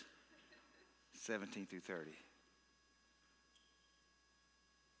17 through 30.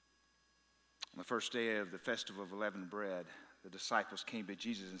 On the first day of the festival of unleavened bread, the disciples came to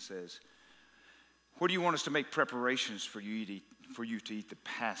Jesus and says, "Where do you want us to make preparations for you to eat the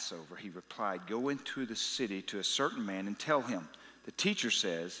Passover?" He replied, "Go into the city to a certain man and tell him, the teacher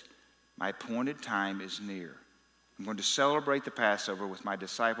says, my appointed time is near. I'm going to celebrate the Passover with my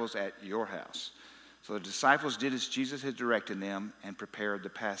disciples at your house." So the disciples did as Jesus had directed them and prepared the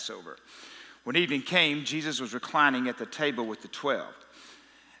Passover. When evening came, Jesus was reclining at the table with the 12.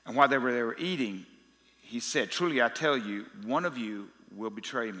 And while they were eating, he said, "Truly I tell you, one of you will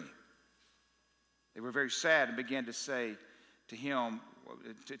betray me." They were very sad and began to say to him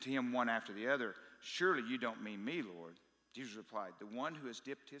one after the other, "Surely you don't mean me, Lord." Jesus replied, "The one who has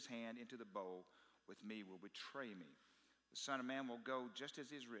dipped his hand into the bowl with me will betray me. The Son of Man will go just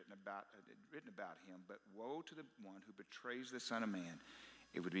as is written about him, but woe to the one who betrays the Son of Man.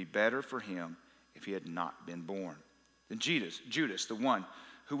 It would be better for him if he had not been born." Then Judas, the one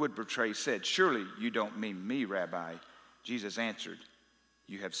who would betray, said, "Surely you don't mean me, Rabbi." Jesus answered,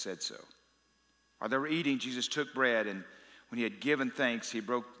 "You have said so." While they were eating, Jesus took bread, and when he had given thanks, he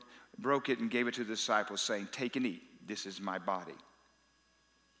broke it and gave it to the disciples, saying, "Take and eat. This is my body."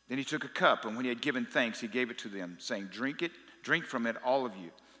 Then he took a cup, and when he had given thanks, he gave it to them, saying, Drink from it, all of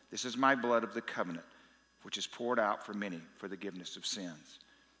you. This is my blood of the covenant, which is poured out for many for the forgiveness of sins.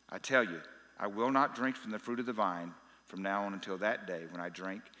 I tell you, I will not drink from the fruit of the vine from now on until that day when I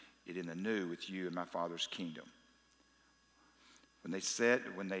drink it in the new with you in my Father's kingdom." When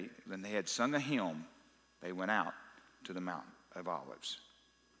they had sung a hymn, they went out to the Mount of Olives.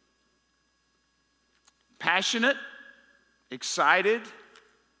 Passionate, excited,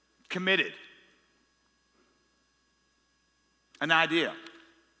 committed. An idea,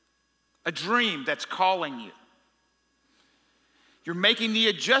 a dream that's calling you. You're making the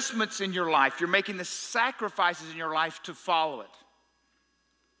adjustments in your life. You're making the sacrifices in your life to follow it.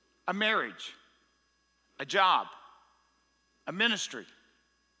 A marriage, a job, a ministry.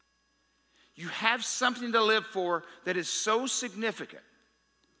 You have something to live for that is so significant.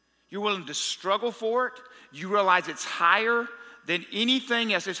 You're willing to struggle for it. You realize it's higher than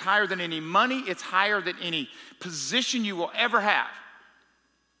anything else. It's higher than any money. It's higher than any position you will ever have.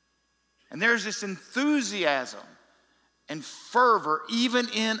 And there's this enthusiasm and fervor even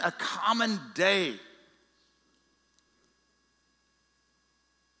in a common day.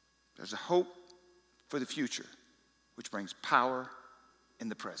 There's a hope for the future, which brings power in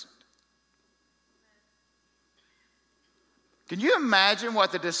the present. Can you imagine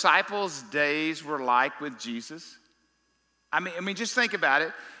what the disciples' days were like with Jesus? I mean, just think about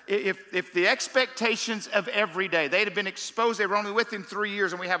it. If the expectations of every day, they'd have been exposed, they were only with him 3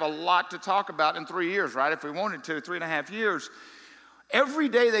 years, and we have a lot to talk about in 3 years, right? If we wanted to, 3.5 years. Every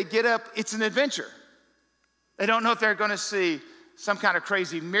day they get up, it's an adventure. They don't know if they're going to see some kind of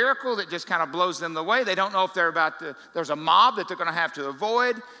crazy miracle that just kind of blows them away. They don't know if there's a mob that they're going to have to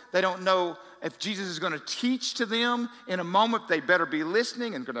avoid. They don't know if Jesus is going to teach to them in a moment. They better be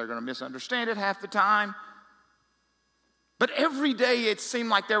listening, and they're going to misunderstand it half the time. But every day it seemed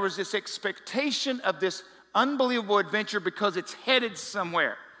like there was this expectation of this unbelievable adventure because it's headed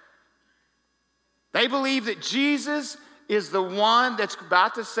somewhere. They believe that Jesus is the one that's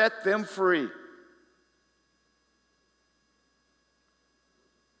about to set them free.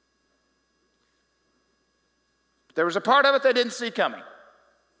 But there was a part of it they didn't see coming.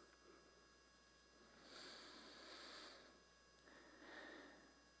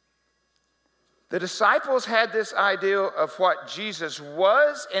 The disciples had this idea of what Jesus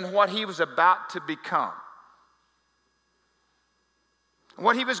was and what he was about to become.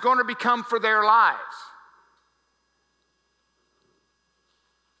 What he was going to become for their lives.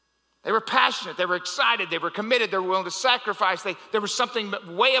 They were passionate, they were excited, they were committed, they were willing to sacrifice. There was something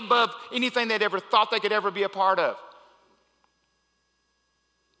way above anything they'd ever thought they could ever be a part of.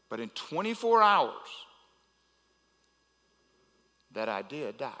 But in 24 hours, that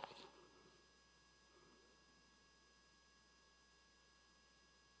idea died.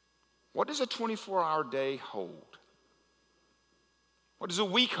 What does a 24-hour day hold? What does a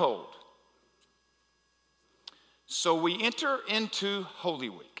week hold? So we enter into Holy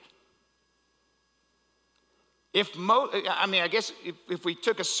Week. I guess if we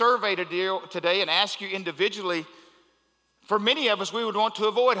took a survey today and asked you individually, for many of us, we would want to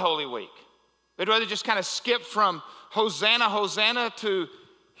avoid Holy Week. We'd rather just kind of skip from Hosanna, Hosanna to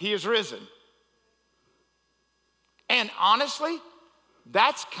He is risen. And honestly,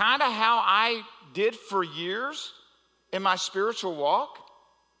 that's kind of how I did for years in my spiritual walk.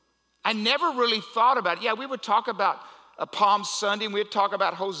 I never really thought about it. Yeah, we would talk about a Palm Sunday, and we'd talk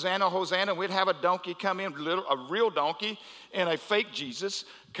about Hosanna, Hosanna, and we'd have a donkey come in, a real donkey, and a fake Jesus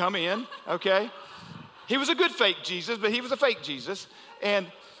come in, okay? He was a good fake Jesus, but he was a fake Jesus.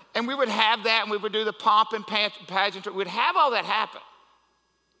 And we would have that, and we would do the pomp and pageantry. We'd have all that happen.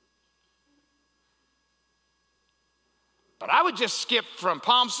 But I would just skip from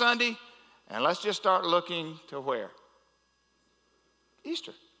Palm Sunday, and let's just start looking to where?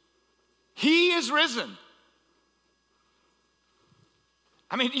 Easter. He is risen.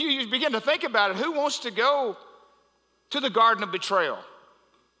 I mean, you begin to think about it. Who wants to go to the Garden of Betrayal?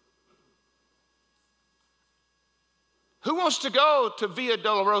 Who wants to go to Via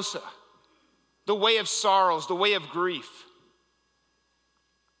Dolorosa, the way of sorrows, the way of grief?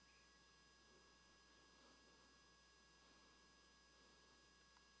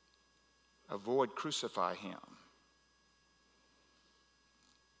 Avoid crucify him.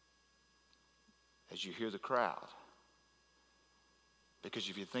 As you hear the crowd. Because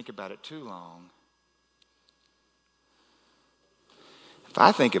if you think about it too long, if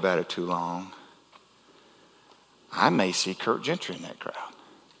I think about it too long, I may see Kurt Gentry in that crowd.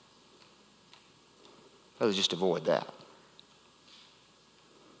 Let's just avoid that.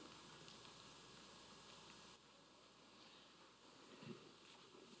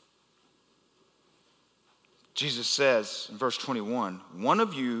 Jesus says in verse 21, one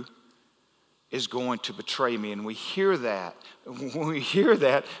of you is going to betray me. And we hear that. When we hear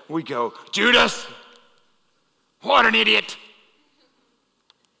that, we go, Judas, what an idiot.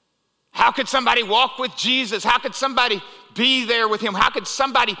 How could somebody walk with Jesus? How could somebody be there with him? How could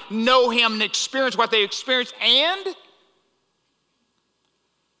somebody know him and experience what they experienced? And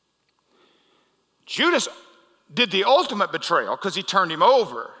Judas did the ultimate betrayal because he turned him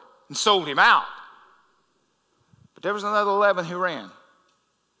over and sold him out. But there was another 11 who ran.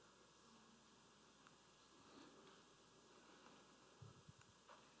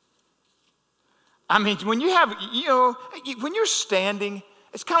 I mean, when you have, when you're standing,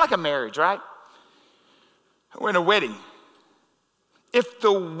 it's kind of like a marriage, right? We're in a wedding. If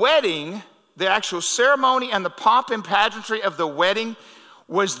the wedding, the actual ceremony and the pomp and pageantry of the wedding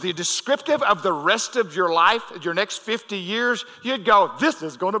was the descriptive of the rest of your life, your next 50 years, you'd go, this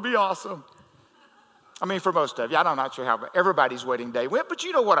is going to be awesome. I mean, for most of you, I'm not sure how everybody's wedding day went, but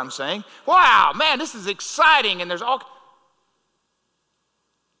you know what I'm saying. Wow, man, this is exciting, and there's all...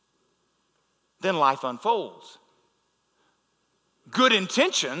 Then life unfolds. Good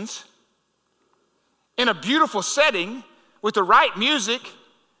intentions in a beautiful setting with the right music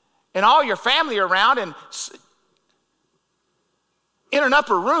and all your family around and in an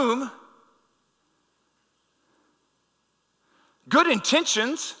upper room. Good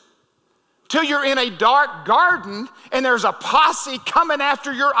intentions till you're in a dark garden and there's a posse coming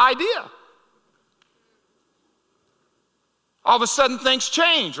after your idea. All of a sudden things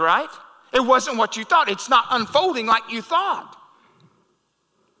change, right? It wasn't what you thought. It's not unfolding like you thought.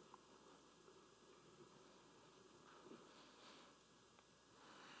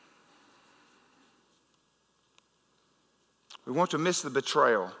 We want to miss the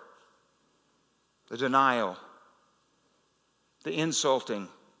betrayal, the denial, the insulting.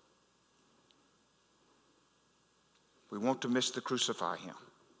 We want to miss the crucify him.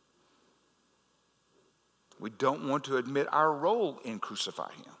 We don't want to admit our role in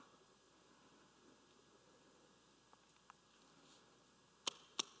crucify him.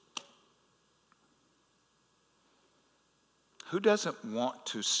 Who doesn't want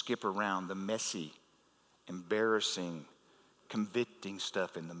to skip around the messy, embarrassing, convicting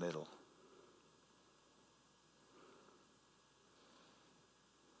stuff in the middle?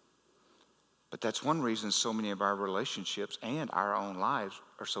 But that's one reason so many of our relationships and our own lives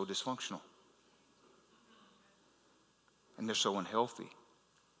are so dysfunctional. And they're so unhealthy.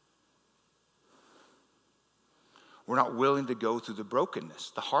 We're not willing to go through the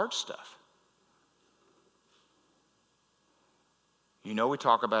brokenness, the hard stuff. You know, we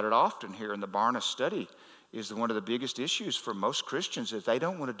talk about it often here in the Barna study, is one of the biggest issues for most Christians is they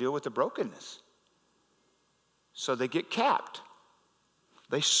don't want to deal with the brokenness. So they get capped.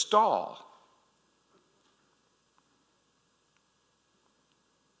 They stall.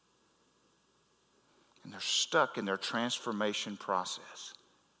 And they're stuck in their transformation process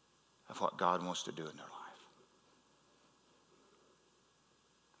of what God wants to do in their life.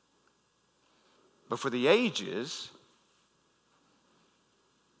 But for the ages,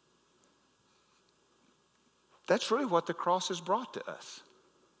 that's really what the cross has brought to us.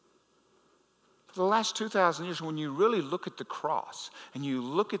 For the last 2,000 years, when you really look at the cross and you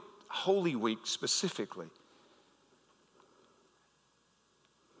look at Holy Week specifically,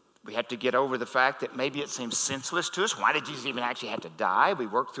 We have to get over the fact that maybe it seems senseless to us. Why did Jesus even actually have to die? We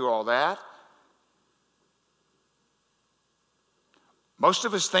worked through all that. Most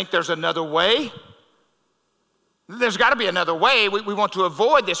of us think there's another way. There's got to be another way. We want to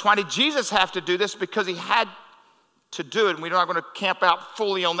avoid this. Why did Jesus have to do this? Because he had to do it. And we're not going to camp out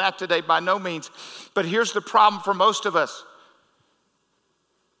fully on that today, by no means. But here's the problem for most of us.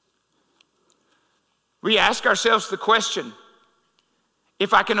 We ask ourselves the question,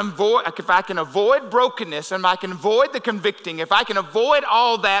 if I can avoid brokenness and I can avoid the convicting, if I can avoid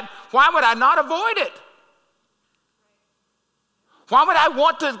all that, why would I not avoid it? Why would I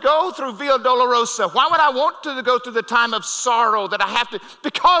want to go through Via Dolorosa? Why would I want to go through the time of sorrow that I have to?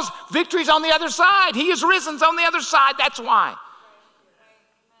 Because victory's on the other side. He is risen's on the other side. That's why.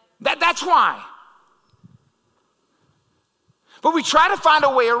 That's why. But we try to find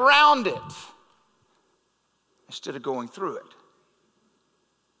a way around it instead of going through it.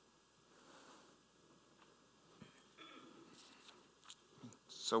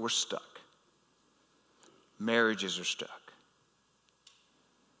 So we're stuck. Marriages are stuck.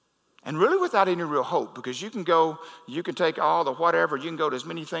 And really without any real hope, because you can take all the whatever, you can go to as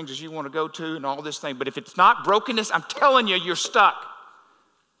many things as you want to go to and all this thing, but if it's not brokenness, I'm telling you, you're stuck.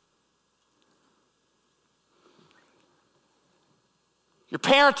 Your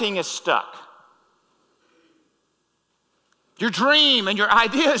parenting is stuck. Your dream and your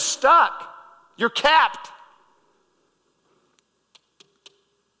idea is stuck. You're capped.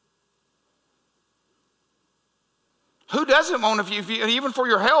 Who doesn't want, if you even for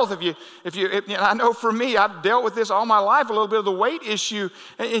your health, I know for me, I've dealt with this all my life, a little bit of the weight issue.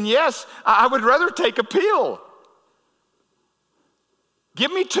 And yes, I would rather take a pill.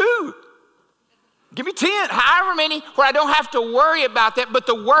 Give me 2. Give me 10, however many, where I don't have to worry about that. But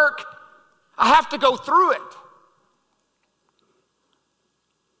the work, I have to go through it.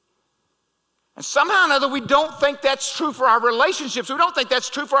 And somehow or another, we don't think that's true for our relationships. We don't think that's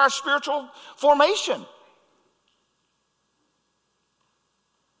true for our spiritual formation.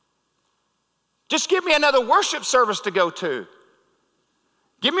 Just give me another worship service to go to.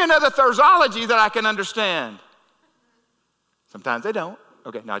 Give me another Thursology that I can understand. Sometimes they don't.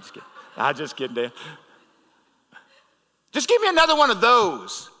 Okay, no, I'm just kidding, Dan. Just give me another one of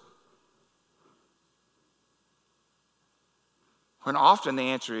those. When often the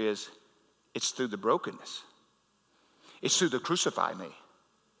answer is, it's through the brokenness. It's through the crucify me.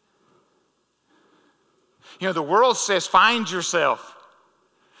 You know, the world says, find yourself.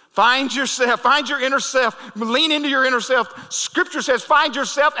 Find yourself, find your inner self, lean into your inner self. Scripture says, find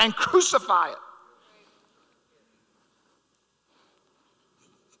yourself and crucify it.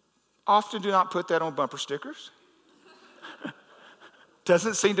 Often do not put that on bumper stickers.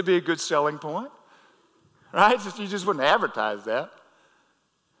 Doesn't seem to be a good selling point, right? You just wouldn't advertise that.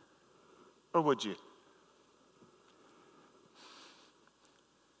 Or would you?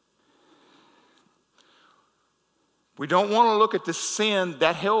 We don't want to look at the sin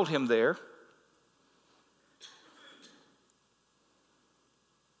that held him there.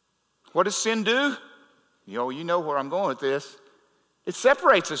 What does sin do? You know where I'm going with this. It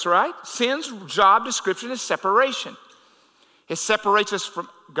separates us, right? Sin's job description is separation. It separates us from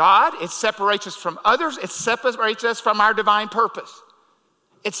God. It separates us from others. It separates us from our divine purpose.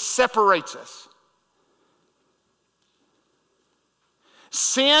 It separates us.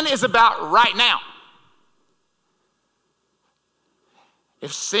 Sin is about right now.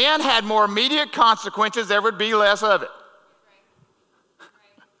 If sin had more immediate consequences, there would be less of it.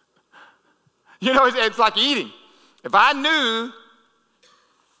 You know, it's like eating. If I knew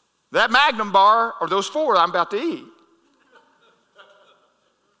that Magnum bar or those 4 I'm about to eat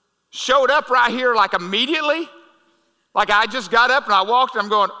showed up right here like immediately, like I just got up and I walked and I'm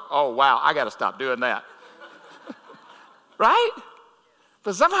going, oh, wow, I got to stop doing that. Right?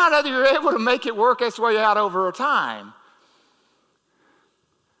 But somehow or another you're able to make it work its way out over time.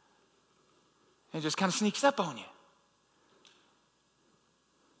 It just kind of sneaks up on you.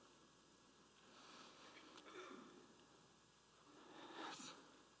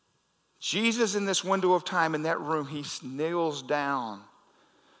 Jesus, in this window of time in that room, he kneels down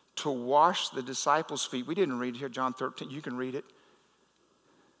to wash the disciples' feet. We didn't read it here, John 13. You can read it.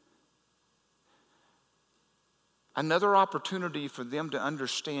 Another opportunity for them to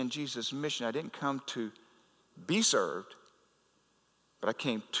understand Jesus' mission. I didn't come to be served, but I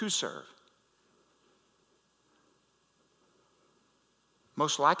came to serve.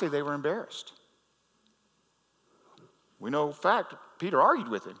 Most likely they were embarrassed. We know for a fact Peter argued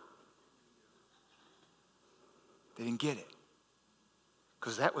with him. They didn't get it.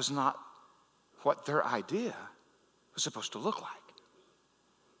 Because that was not what their idea was supposed to look like.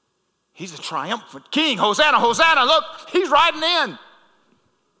 He's a triumphant king. Hosanna, Hosanna. Look, he's riding in.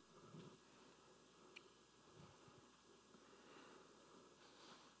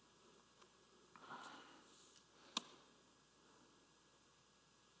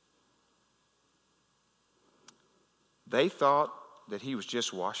 They thought that he was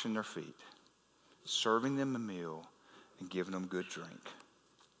just washing their feet, serving them a meal, and giving them good drink.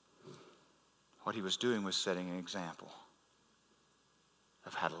 What he was doing was setting an example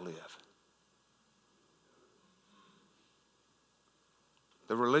of how to live.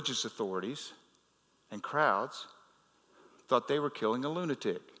 The religious authorities and crowds thought they were killing a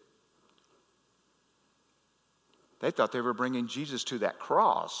lunatic. They thought they were bringing Jesus to that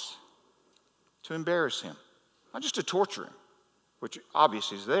cross to embarrass him. Not just to torture him, which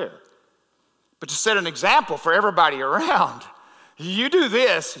obviously is there, but to set an example for everybody around. You do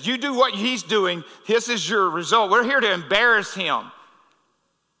this, you do what he's doing, this is your result. We're here to embarrass him.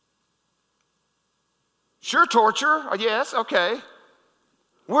 Sure, torture, yes, okay.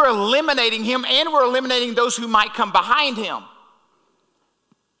 We're eliminating him, and we're eliminating those who might come behind him.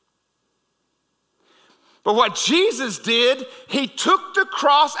 But what Jesus did, he took the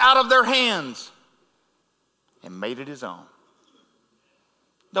cross out of their hands and made it his own.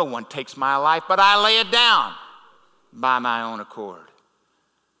 No one takes my life, but I lay it down by my own accord.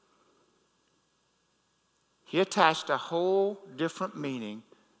 He attached a whole different meaning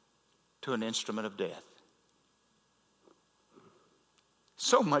to an instrument of death.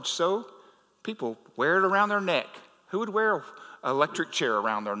 So much so, people wear it around their neck. Who would wear an electric chair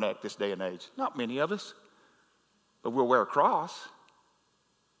around their neck this day and age? Not many of us. But we'll wear a cross.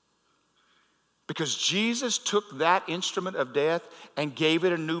 Because Jesus took that instrument of death and gave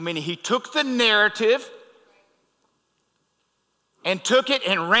it a new meaning. He took the narrative and took it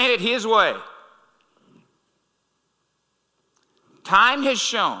and ran it his way. Time has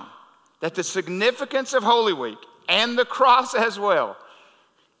shown that the significance of Holy Week and the cross as well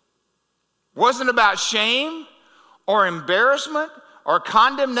wasn't about shame or embarrassment or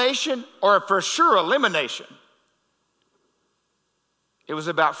condemnation or for sure elimination. It was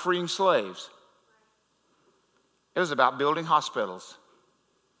about freeing slaves. It was about building hospitals.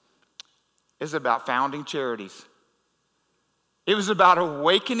 It was about founding charities. It was about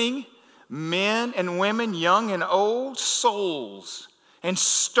awakening men and women, young and old, souls, and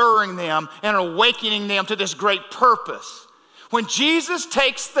stirring them and awakening them to this great purpose. When Jesus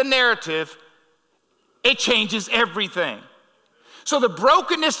takes the narrative, it changes everything. So the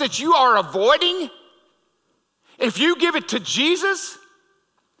brokenness that you are avoiding, if you give it to Jesus,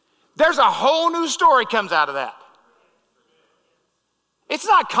 there's a whole new story comes out of that. It's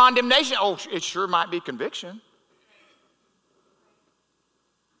not condemnation. Oh, it sure might be conviction.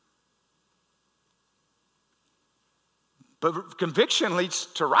 But conviction leads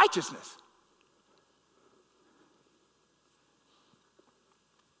to righteousness.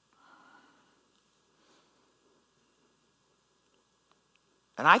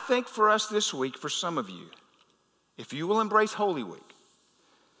 And I think for us this week, for some of you, if you will embrace Holy Week,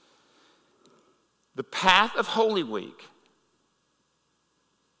 the path of Holy Week,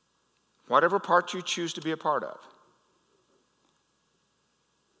 whatever part you choose to be a part of,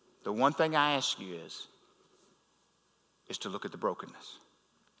 the one thing I ask you is to look at the brokenness.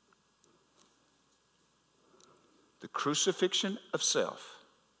 The crucifixion of self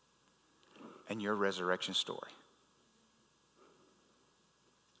and your resurrection story.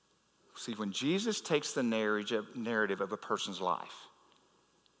 See, when Jesus takes the narrative of a person's life,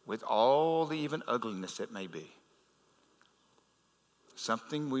 with all the even ugliness it may be,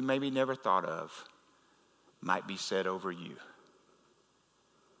 something we maybe never thought of might be said over you.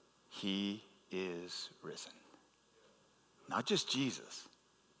 He is risen. Not just Jesus.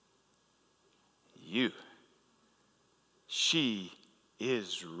 You. She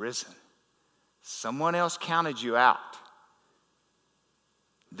is risen. Someone else counted you out.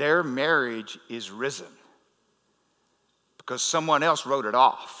 Their marriage is risen because someone else wrote it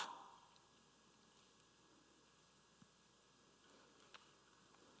off.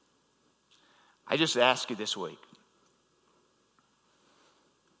 I just ask you this week,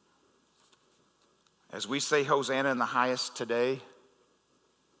 as we say Hosanna in the highest today,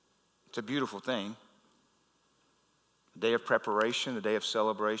 it's a beautiful thing. A day of preparation, a day of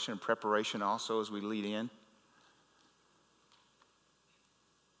celebration, and preparation also as we lead in.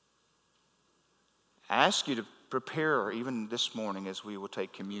 I ask you to prepare even this morning as we will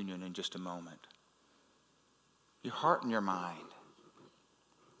take communion in just a moment. Your heart and your mind.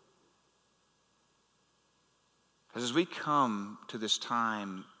 Because as we come to this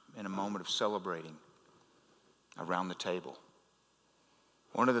time in a moment of celebrating around the table,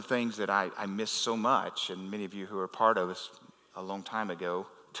 One of the things that I miss so much, and many of you who are part of us a long time ago,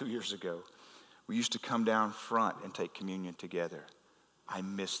 2 years ago, we used to come down front and take communion together. I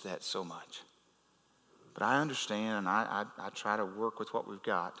miss that so much. But I understand, and I try to work with what we've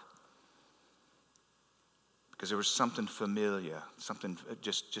got. Because there was something familiar, something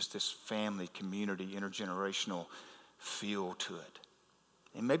just this family, community, intergenerational feel to it.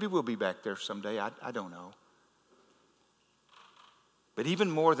 And maybe we'll be back there someday, I don't know. But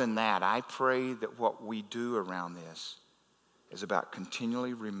even more than that, I pray that what we do around this is about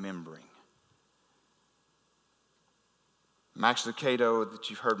continually remembering. Max Lucado, that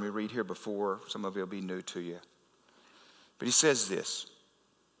you've heard me read here before, some of it will be new to you. But he says this.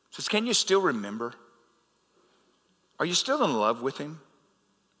 He says, can you still remember? Are you still in love with him?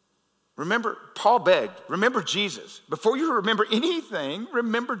 Remember, Paul begged, remember Jesus. Before you remember anything,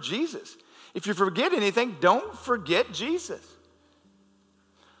 remember Jesus. If you forget anything, don't forget Jesus.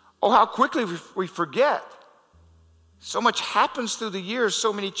 Oh, how quickly we forget. So much happens through the years,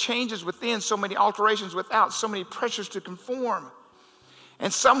 so many changes within, so many alterations without, so many pressures to conform.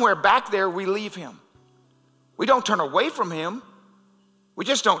 And somewhere back there, we leave him. We don't turn away from him. We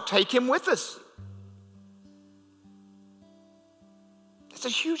just don't take him with us. That's a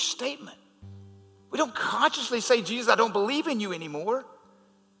huge statement. We don't consciously say, Jesus, I don't believe in you anymore.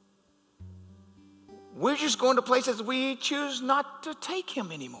 We're just going to places we choose not to take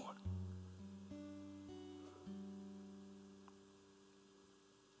him anymore.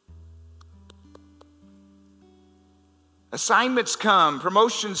 Assignments come,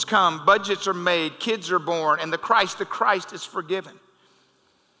 promotions come, budgets are made, kids are born, and the Christ is forgiven.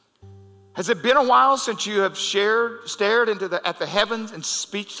 Has it been a while since you have stared at the heavens in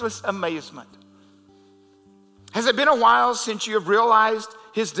speechless amazement? Has it been a while since you have realized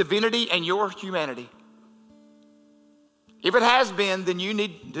his divinity and your humanity? If it has been, then you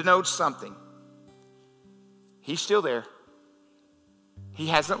need to know something. He's still there. He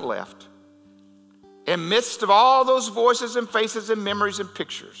hasn't left. In midst of all those voices and faces and memories and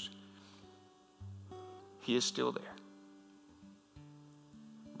pictures, he is still there.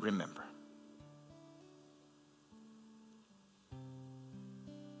 Remember.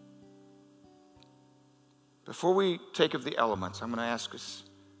 Before we take of the elements, I'm going to ask us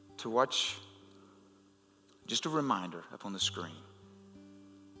to watch just a reminder up on the screen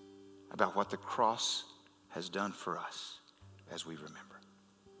about what the cross has done for us as we remember.